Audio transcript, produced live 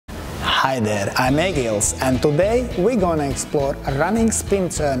Hi there, I'm Egils, and today we're gonna explore a running spin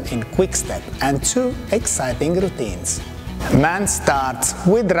turn in Quickstep and two exciting routines. Man starts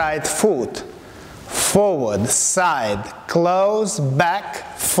with right foot, forward, side, close,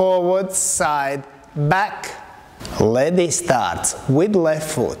 back, forward, side, back. Lady starts with left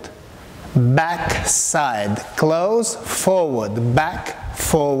foot, back, side, close, forward, back,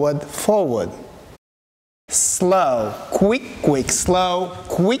 forward, forward. Slow, quick, quick, slow,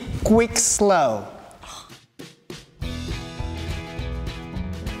 quick, quick, slow.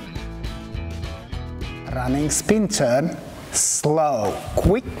 Running spin turn, slow,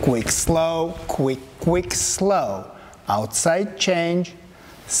 quick, quick, slow, quick, quick, slow. Outside change,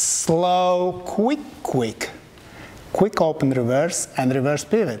 slow, quick, quick. Quick open reverse and reverse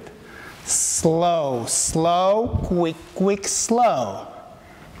pivot. Slow, slow, quick, quick, slow.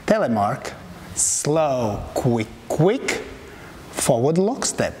 Telemark. Slow, quick, quick, forward lock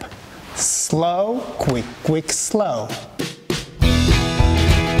step. Slow, quick, quick, slow.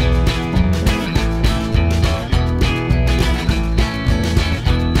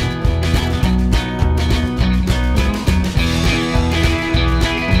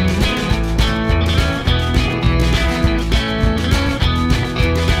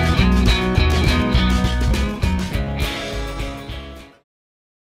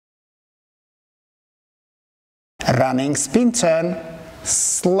 Running spin turn,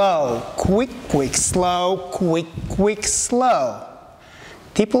 slow, quick, quick, slow, quick, quick, slow.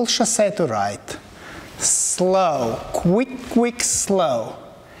 Tipple Chasse to right, slow, quick, quick, slow.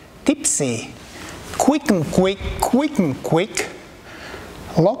 Tipsy, quick and quick, quick and quick.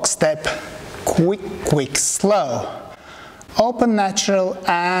 Lock step, quick, quick, slow. Open natural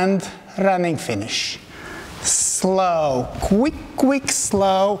and running finish. Slow, quick, quick,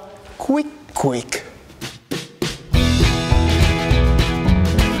 slow, quick, quick.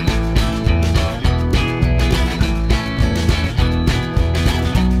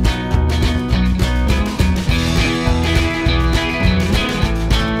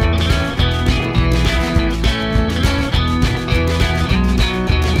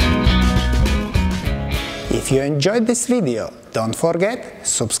 If you enjoyed this video, don't forget,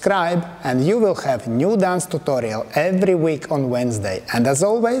 subscribe, and you will have new dance tutorial every week on Wednesday. And as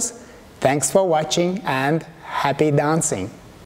always, thanks for watching and happy dancing!